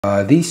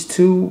These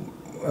two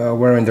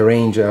were in the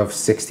range of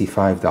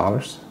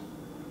 $65.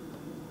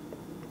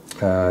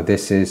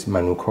 This is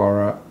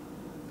Manuka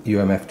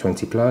UMF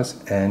 20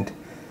 Plus and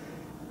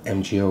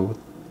MGO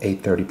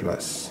 830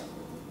 Plus.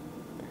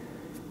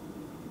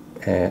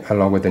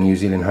 Along with the New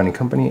Zealand Honey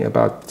Company,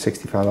 about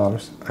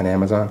 $65 on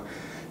Amazon.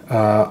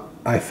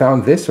 I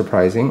found this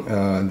surprising,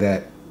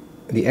 that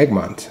the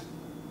Egmont,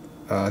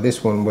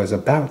 this one was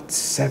about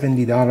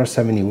 $70,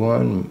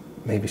 $71,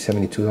 maybe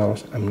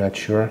 $72, I'm not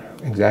sure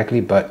exactly,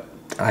 but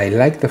I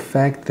like the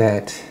fact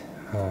that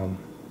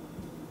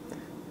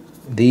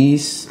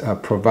these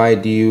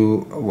provide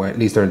you, or at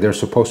least they're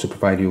supposed to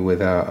provide you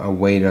with a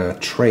way to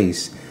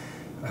trace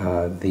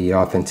the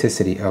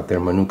authenticity of their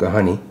Manuka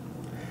honey.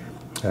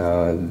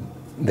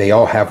 They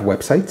all have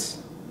websites,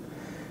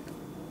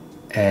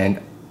 and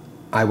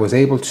I was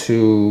able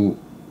to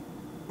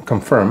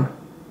confirm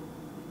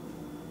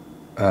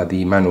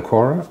the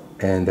Manuka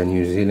and the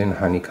New Zealand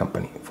Honey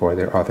Company for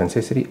their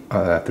authenticity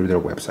through their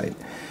website.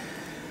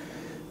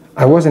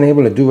 I wasn't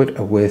able to do it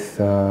with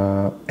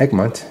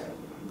Egmont.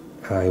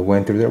 I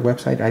went through their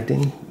website. I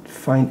didn't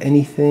find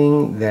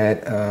anything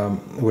that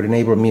would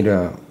enable me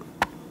to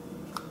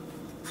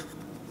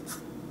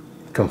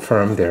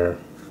confirm their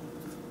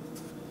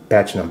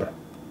batch number.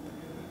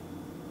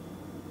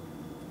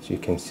 As you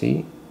can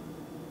see,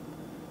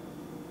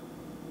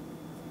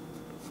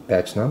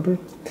 batch number.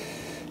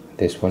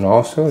 This one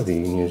also, the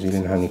New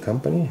Zealand Honey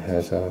Company,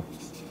 has a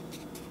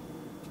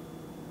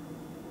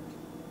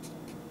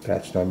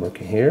batch number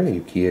here.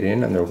 You key it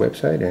in on their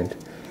website and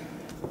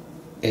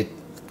it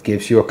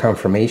gives you a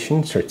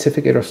confirmation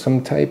certificate of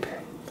some type,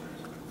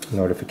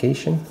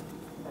 notification.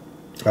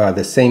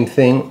 The same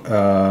thing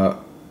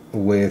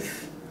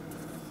with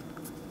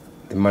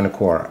the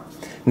Manuka.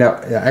 Now,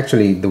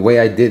 actually, the way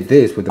I did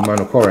this with the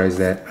Manuka is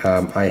that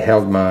I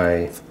held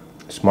my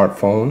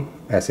smartphone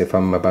as if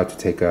I'm about to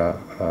take a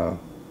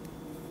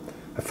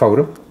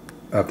photo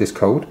of this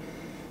code,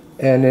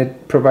 and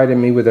it provided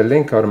me with a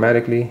link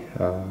automatically.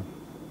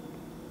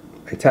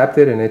 I tapped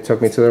it and it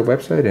took me to their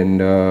website,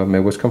 and it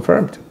was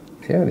confirmed.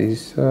 Yeah,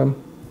 these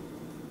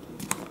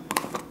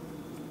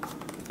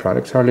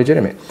products are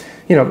legitimate.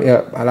 You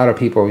know, a lot of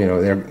people, you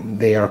know,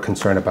 they are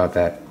concerned about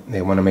that.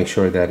 They want to make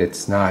sure that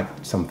it's not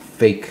some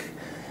fake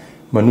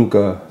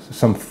Manuka,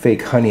 some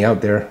fake honey out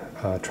there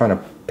trying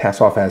to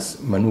pass off as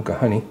Manuka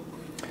honey.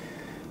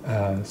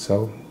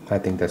 So I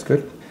think that's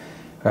good.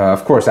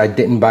 Of course, I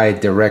didn't buy it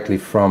directly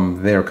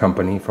from their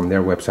company, from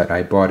their website.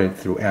 I bought it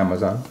through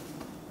Amazon.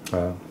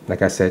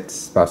 Like I said,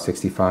 it's about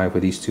 65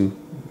 with these two,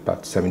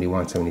 about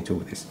 71, 72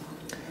 with this.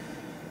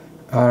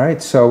 All right,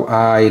 so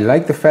I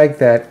like the fact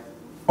that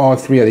all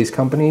three of these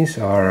companies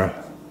are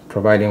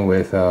providing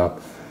with,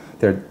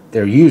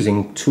 they're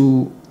using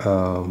two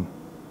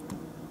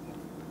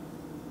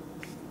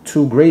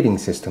grading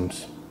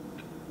systems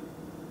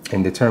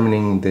in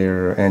determining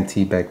their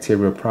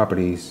antibacterial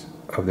properties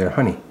of their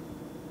honey.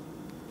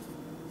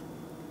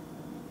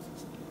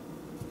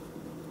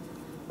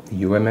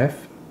 The UMF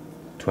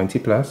 20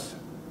 Plus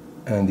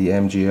and the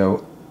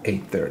MGO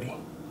 830.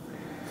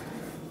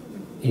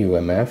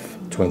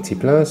 UMF 20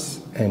 Plus,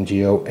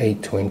 MGO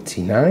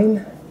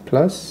 829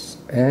 Plus,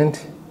 and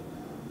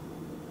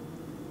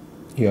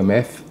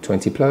UMF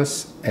 20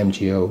 Plus,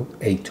 MGO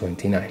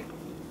 829.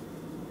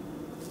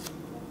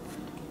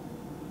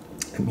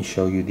 Let me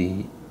show you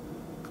the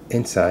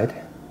inside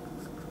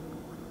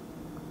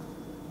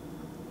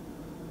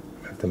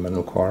of the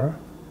Manuka.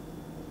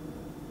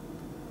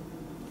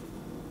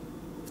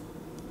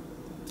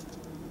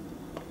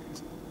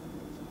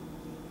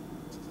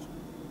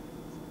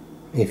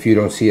 If you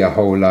don't see a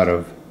whole lot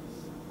of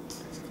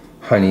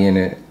honey in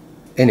it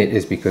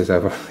is because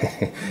I've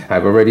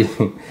already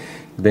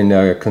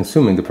been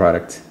consuming the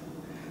product.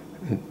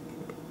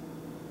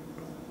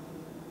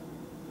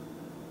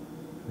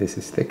 This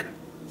is thicker,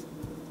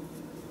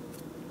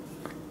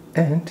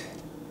 and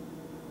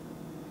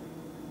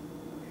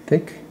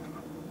thick.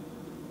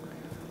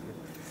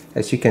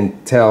 As you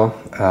can tell,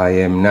 I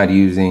am not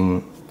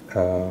using,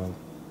 no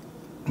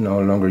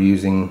longer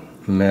using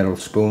metal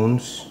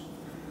spoons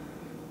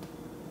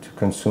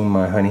consume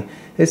my honey.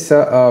 It's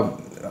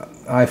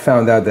I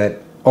found out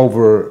that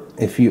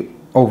if you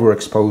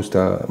overexpose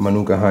the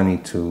Manuka honey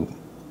to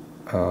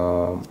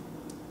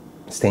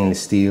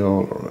stainless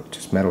steel or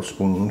just metal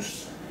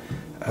spoons,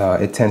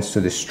 it tends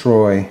to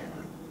destroy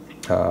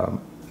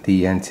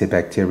the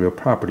antibacterial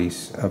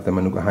properties of the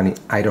Manuka honey.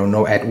 I don't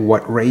know at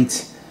what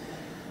rate,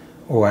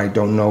 or I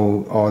don't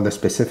know all the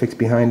specifics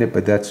behind it,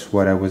 but that's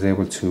what I was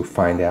able to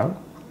find out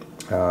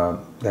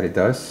that it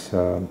does.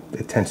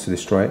 It tends to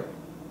destroy it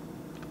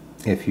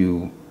if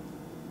you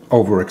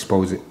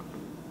overexpose it.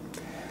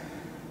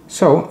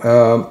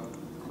 So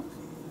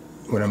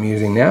what I'm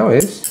using now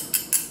is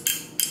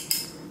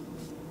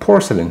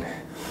porcelain.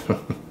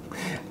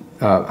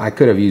 I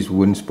could have used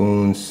wooden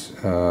spoons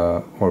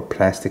or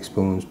plastic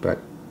spoons, but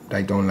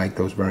I don't like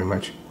those very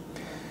much.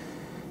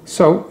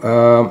 So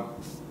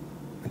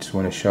I just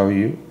want to show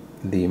you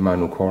the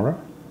Manuka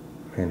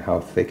and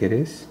how thick it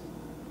is.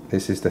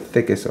 This is the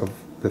thickest of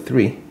the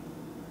three.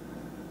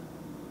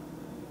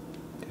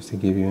 to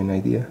give you an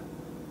idea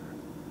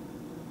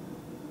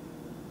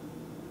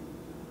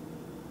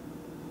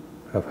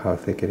of how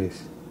thick it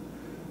is.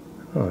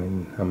 Oh,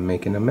 and I'm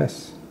making a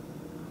mess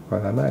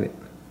while I'm at it.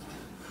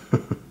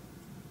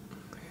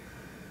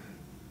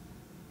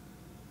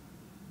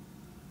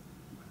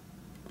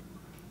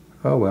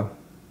 Oh well.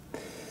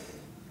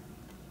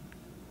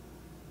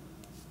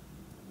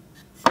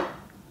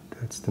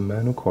 That's the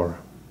Manuka.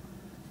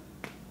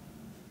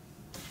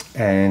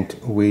 And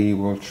we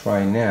will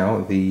try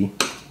now the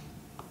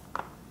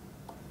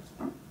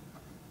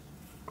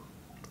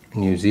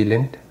New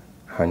Zealand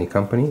honey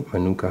company,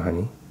 Manuka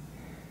Honey.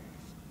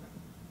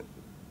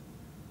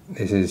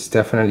 This is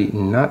definitely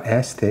not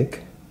as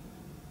thick.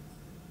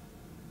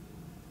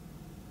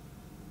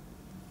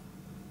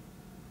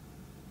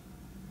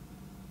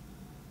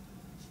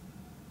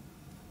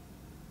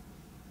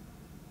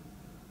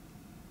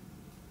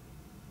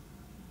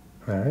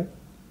 All right.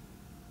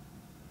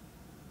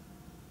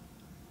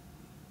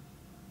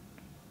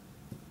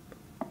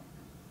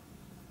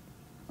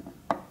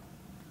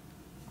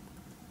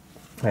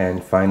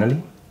 And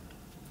finally,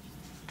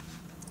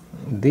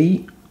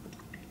 the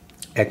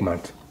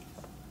Egmont.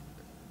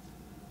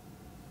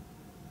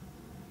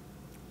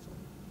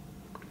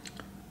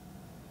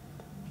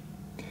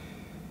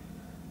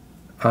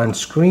 On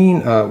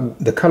screen,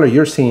 the color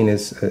you're seeing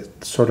is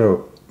sort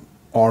of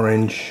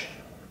orange,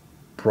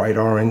 bright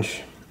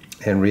orange.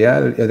 In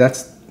reality,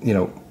 that's, you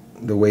know,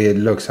 the way it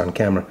looks on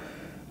camera.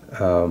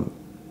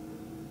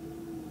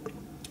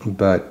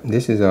 But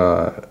this is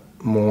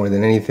more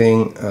than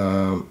anything,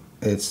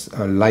 it's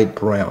a light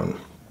brown.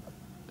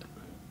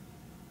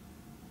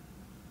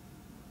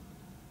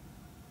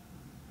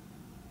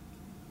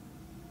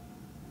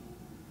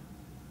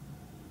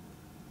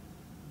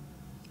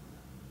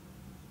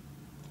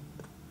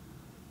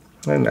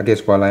 And I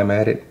guess while I'm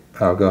at it,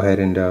 I'll go ahead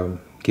and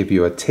give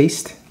you a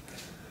taste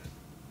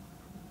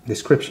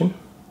description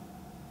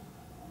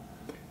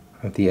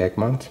of the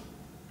Egmont.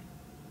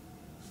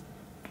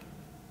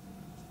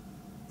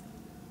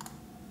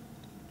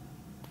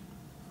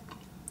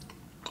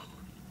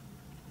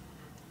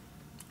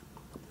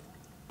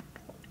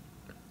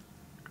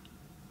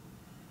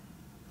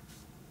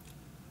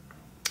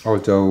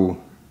 Although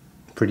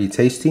pretty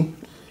tasty,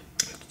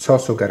 it's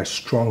also got a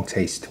strong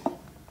taste.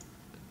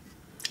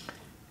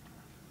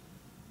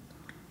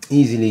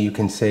 Easily you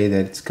can say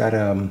that it's got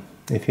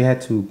if you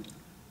had to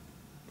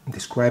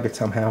describe it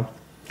somehow,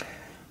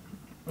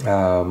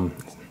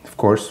 of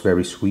course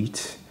very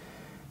sweet,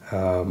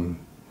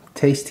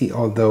 tasty,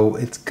 although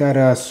it's got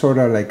a sort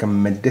of like a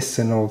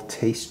medicinal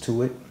taste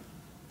to it.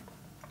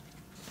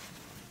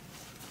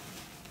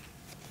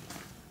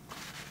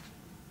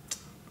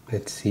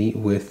 Let's see,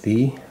 with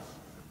the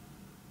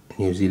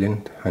New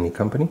Zealand Honey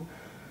Company,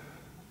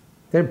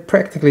 they're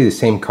practically the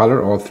same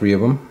color, all three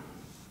of them.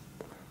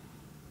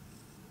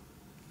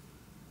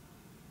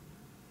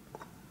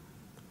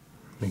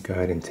 Let me go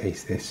ahead and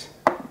taste this.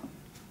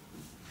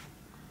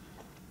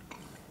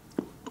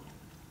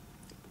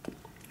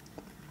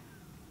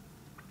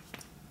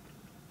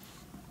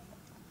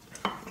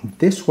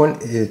 This one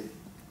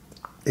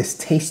is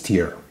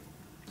tastier.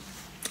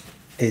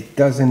 It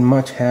doesn't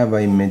much have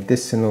a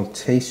medicinal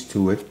taste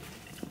to it.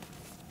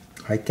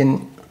 I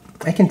can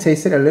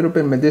taste it a little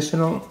bit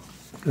medicinal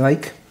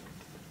like,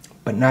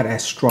 but not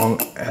as strong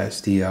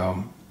as the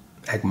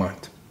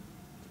Egmont.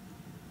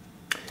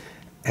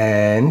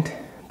 And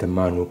the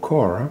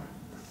Manuka,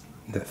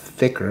 the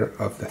thicker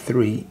of the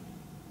three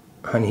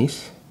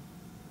honeys,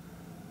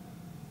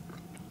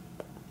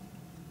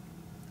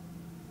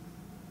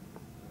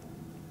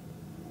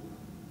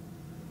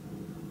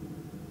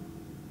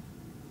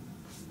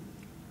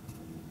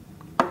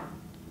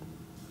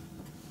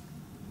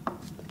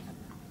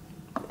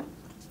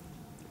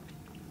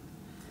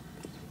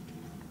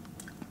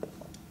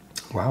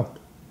 wow,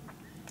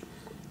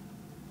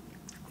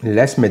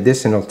 less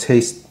medicinal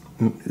taste,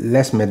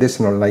 less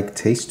medicinal like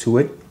taste to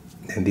it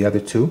than the other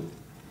two.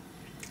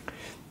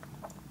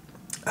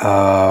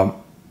 I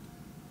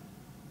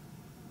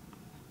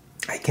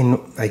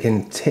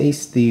can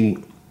taste the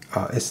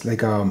it's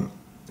like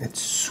it's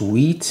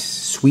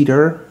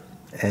sweeter,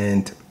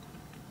 and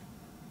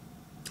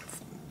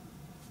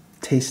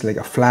tastes like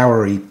a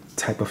flowery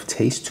type of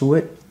taste to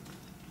it.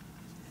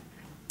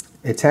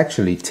 It's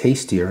actually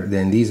tastier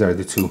than these are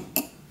the two.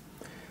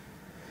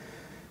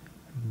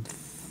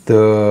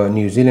 The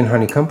New Zealand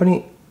Honey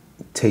Company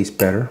tastes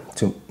better,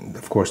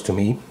 of course, to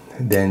me,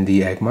 than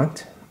the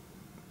Egmont,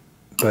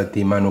 but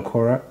the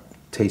Manuka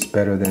tastes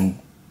better than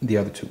the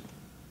other two.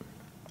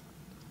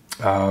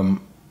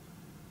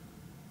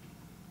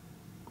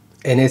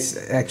 And it's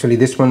actually,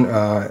 this one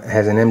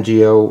has an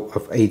MGO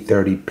of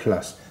 830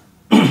 plus,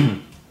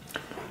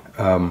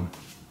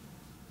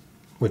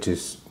 which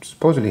is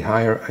supposedly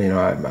higher. You know,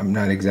 I'm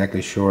not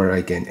exactly sure,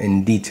 like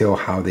in detail,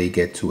 how they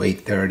get to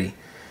 830.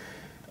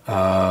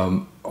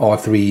 All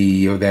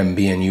three of them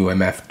being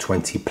UMF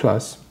 20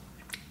 plus,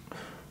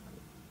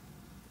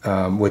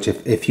 which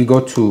if you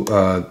go to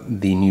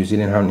the New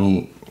Zealand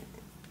Honey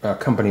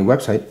Company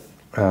website,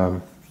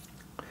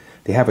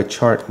 they have a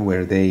chart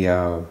where they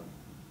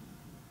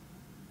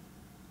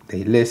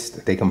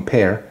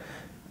compare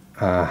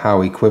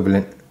how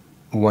equivalent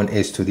one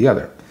is to the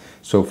other.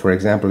 So for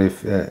example,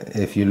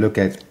 if you look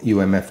at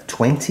UMF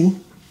 20,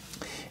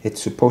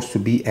 it's supposed to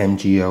be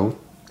MgO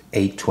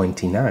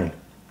 829.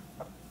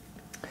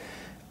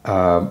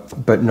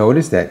 But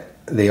notice that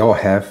they all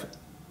have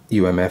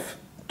UMF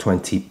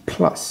 20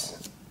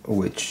 plus,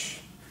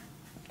 which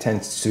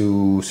tends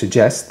to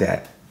suggest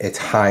that it's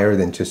higher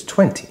than just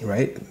 20,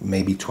 right?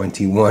 Maybe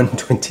 21,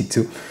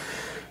 22.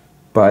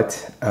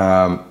 But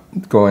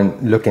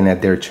looking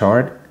at their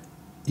chart,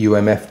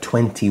 UMF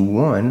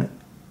 21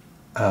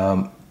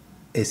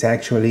 is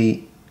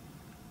actually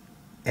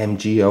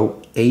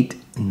MgO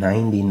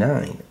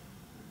 899.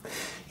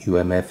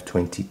 UMF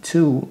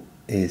 22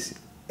 is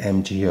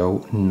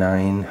MgO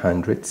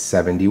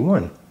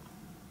 971.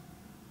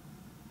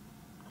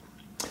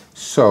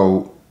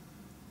 So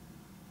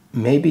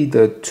maybe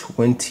the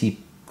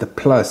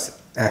plus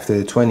after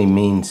the 20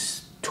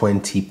 means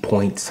 20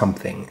 point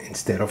something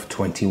instead of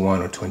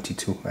 21 or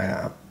 22.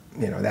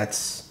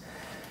 That's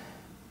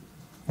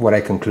what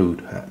I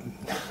conclude.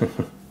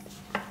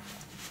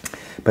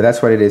 But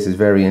that's what it is. It's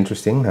very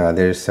interesting.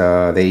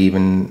 They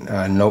even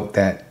note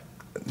that,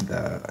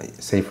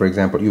 say for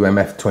example,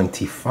 UMF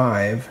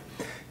 25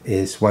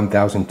 is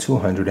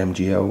 1,200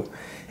 MgO,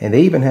 and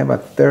they even have a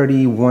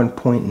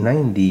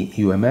 31.90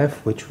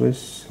 UMF, which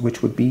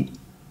would be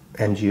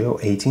MgO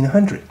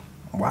 1,800.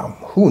 Wow,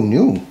 who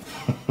knew?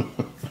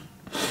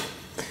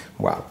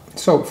 Wow.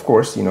 So of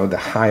course, the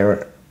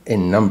higher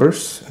in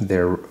numbers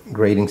their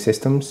grading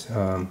systems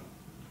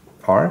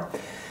are,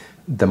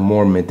 the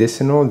more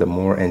medicinal, the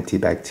more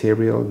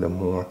antibacterial, the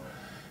more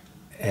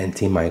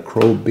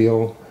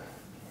antimicrobial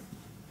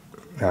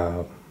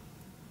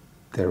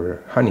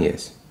their honey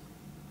is.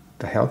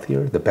 The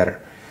healthier, the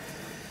better.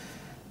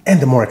 And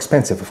the more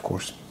expensive, of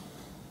course.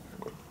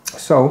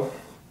 So,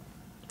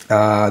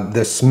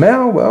 the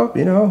smell, well,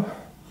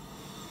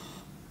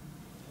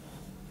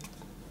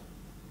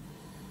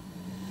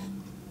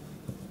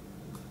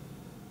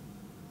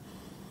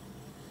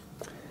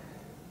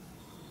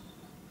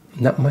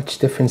 not much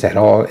difference at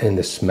all in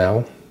the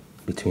smell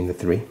between the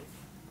three.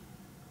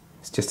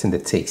 It's just in the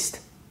taste.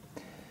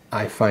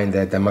 I find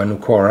that the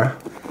Manuka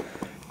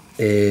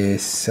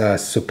is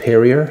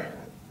superior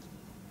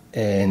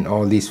in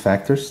all these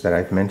factors that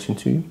I've mentioned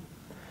to you.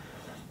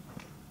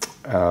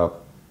 I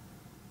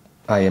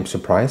am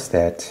surprised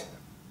that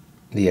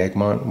the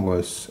Egmont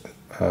was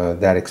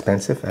that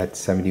expensive at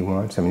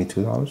 $71,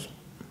 $72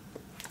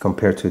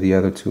 compared to the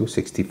other two,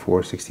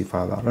 $64,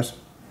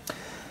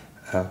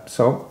 $65.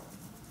 So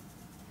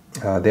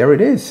there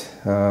it is.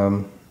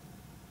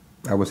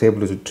 I was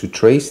able to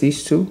trace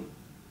these two.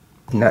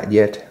 Not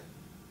yet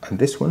on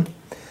this one,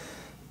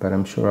 but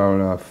I'm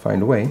sure I'll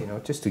find a way.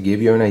 Just to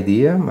give you an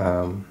idea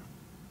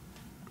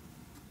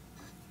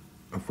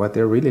of what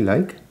they're really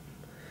like,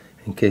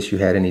 in case you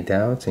had any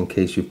doubts, in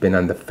case you've been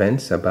on the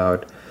fence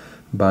about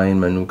buying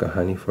Manuka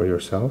honey for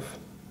yourself,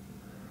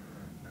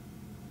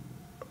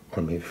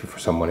 or maybe for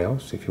someone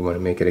else, if you want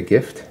to make it a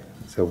gift.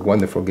 It's a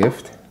wonderful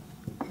gift,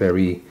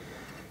 very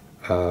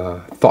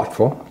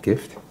thoughtful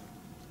gift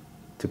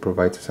to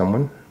provide to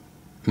someone.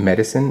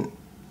 Medicine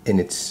in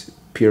its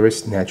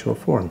purest natural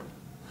form.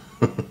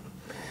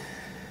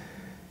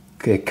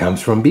 It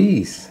comes from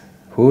bees.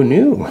 Who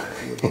knew?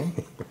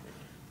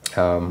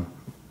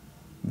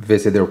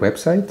 Visit their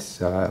websites,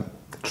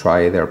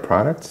 try their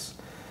products.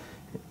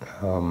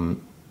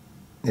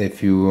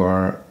 If you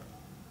are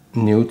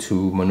new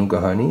to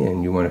Manuka honey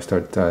and you want to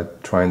start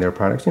trying their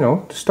products,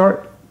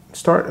 start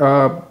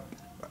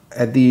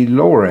at the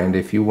lower end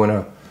if you want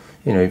to,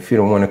 if you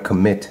don't want to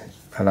commit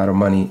a lot of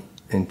money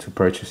into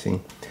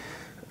purchasing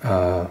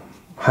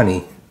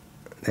honey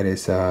that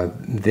is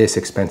this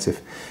expensive.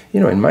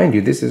 And mind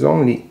you, this is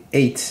only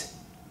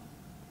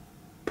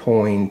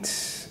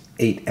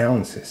 8.8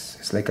 ounces.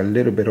 It's like a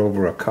little bit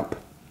over a cup.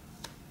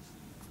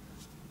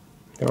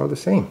 They're all the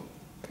same.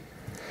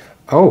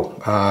 Oh,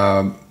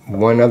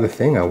 one other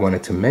thing I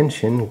wanted to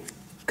mention.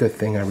 Good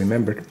thing I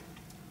remembered.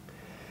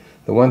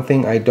 The one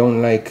thing I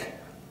don't like,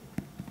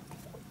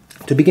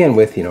 to begin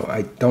with,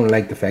 I don't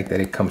like the fact that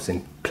it comes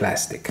in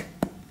plastic.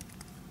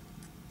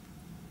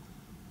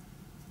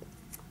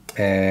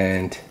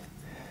 And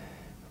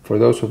for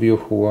those of you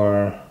who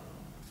are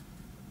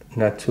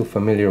not too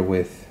familiar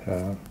with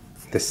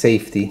the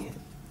safety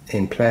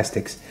in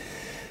plastics,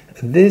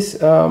 this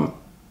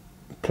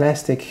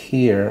plastic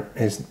here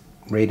is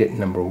rated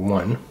number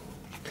 1.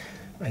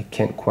 I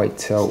can't quite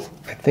tell.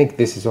 I think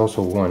this is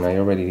also 1. I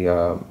already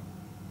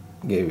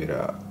gave it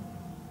a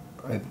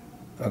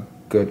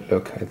good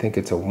look. I think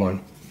it's a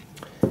 1.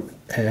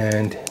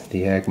 And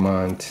the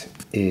Egmont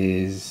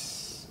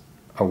is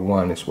a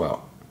 1 as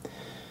well.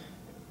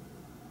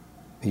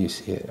 You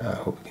see it? I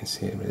hope you can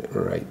see it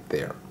right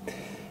there.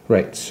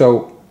 Right,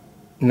 so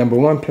number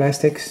 1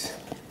 plastics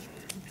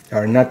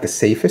are not the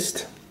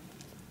safest.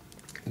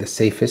 The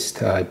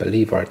safest, I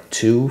believe, are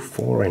 2,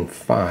 4, and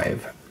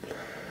 5.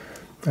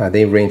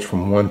 They range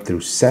from 1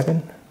 through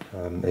 7.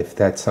 If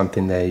that's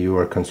something that you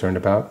are concerned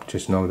about,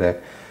 just know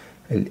that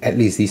at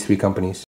least these three companies